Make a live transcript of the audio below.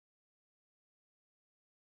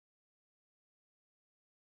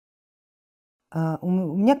У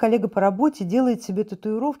меня коллега по работе делает себе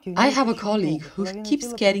татуировки. I have a colleague who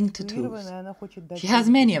keeps getting tattoos. She has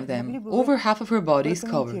many of them. Over half of her body is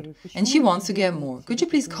covered. And she wants to get more. Could you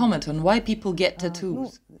please comment on why people get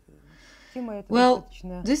tattoos? Well,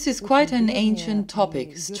 this is quite an ancient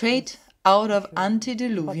topic, straight out of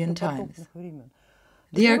antediluvian times.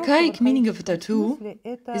 The archaic meaning of a tattoo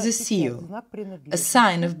is a seal, a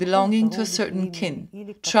sign of belonging to a certain kin,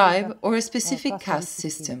 tribe, or a specific caste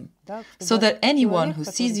system, so that anyone who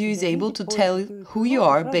sees you is able to tell who you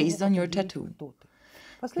are based on your tattoo.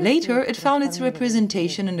 Later, it found its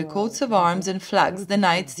representation in the coats of arms and flags the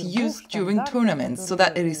knights used during tournaments, so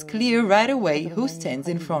that it is clear right away who stands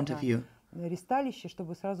in front of you.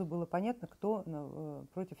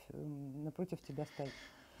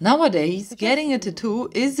 Nowadays, getting a tattoo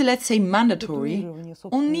is, let's say, mandatory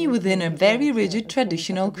only within a very rigid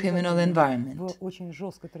traditional criminal environment.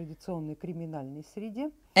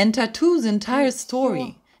 And tattoo's entire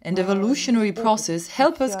story and evolutionary process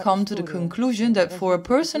help us come to the conclusion that for a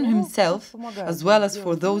person himself, as well as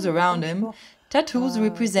for those around him, tattoos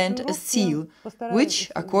represent a seal, which,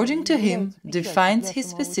 according to him, defines his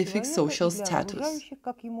specific social status.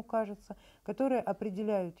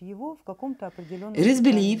 It is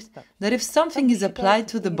believed that if something is applied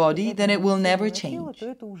to the body, then it will never change.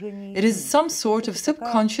 It is some sort of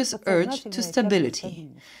subconscious urge to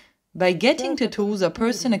stability. By getting tattoos, a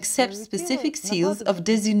person accepts specific seals of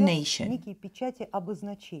designation.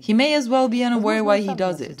 He may as well be unaware why he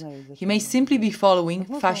does it. He may simply be following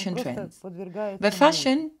fashion trends. But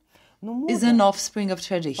fashion is an offspring of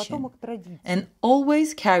tradition and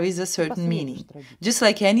always carries a certain meaning, just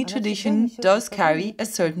like any tradition does carry a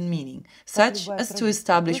certain meaning, such as to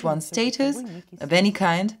establish one's status of any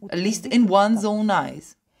kind, at least in one's own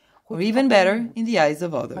eyes, or even better, in the eyes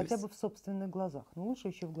of others.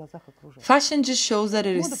 Fashion just shows that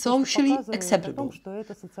it is socially acceptable,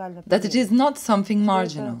 that it is not something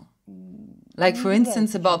marginal. Like, for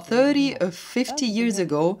instance, about 30 or 50 years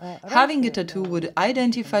ago, having a tattoo would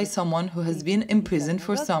identify someone who has been imprisoned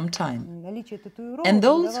for some time. And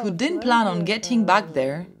those who didn't plan on getting back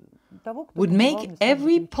there would make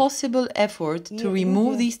every possible effort to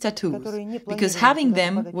remove these tattoos, because having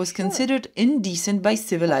them was considered indecent by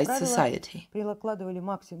civilized society.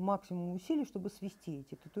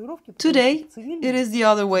 Today, it is the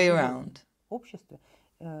other way around.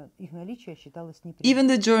 Even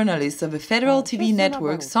the journalists of a federal TV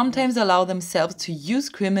network sometimes allow themselves to use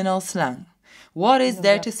criminal slang. What is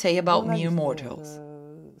there to say about mere mortals?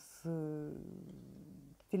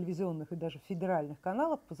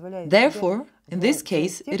 Therefore, in this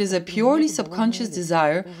case, it is a purely subconscious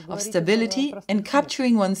desire of stability and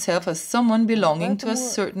capturing oneself as someone belonging to a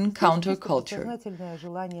certain counterculture,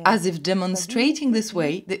 as if demonstrating this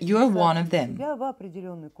way that you are one of them.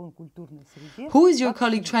 Who is your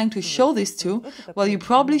colleague trying to show this to? Well, you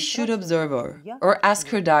probably should observe her, or ask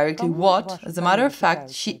her directly what, as a matter of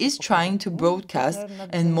fact, she is trying to broadcast,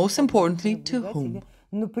 and most importantly, to whom.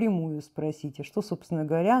 Напрямую спросите, что, собственно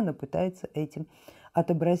говоря, она пытается этим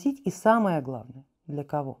отобразить, и самое главное, для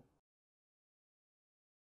кого.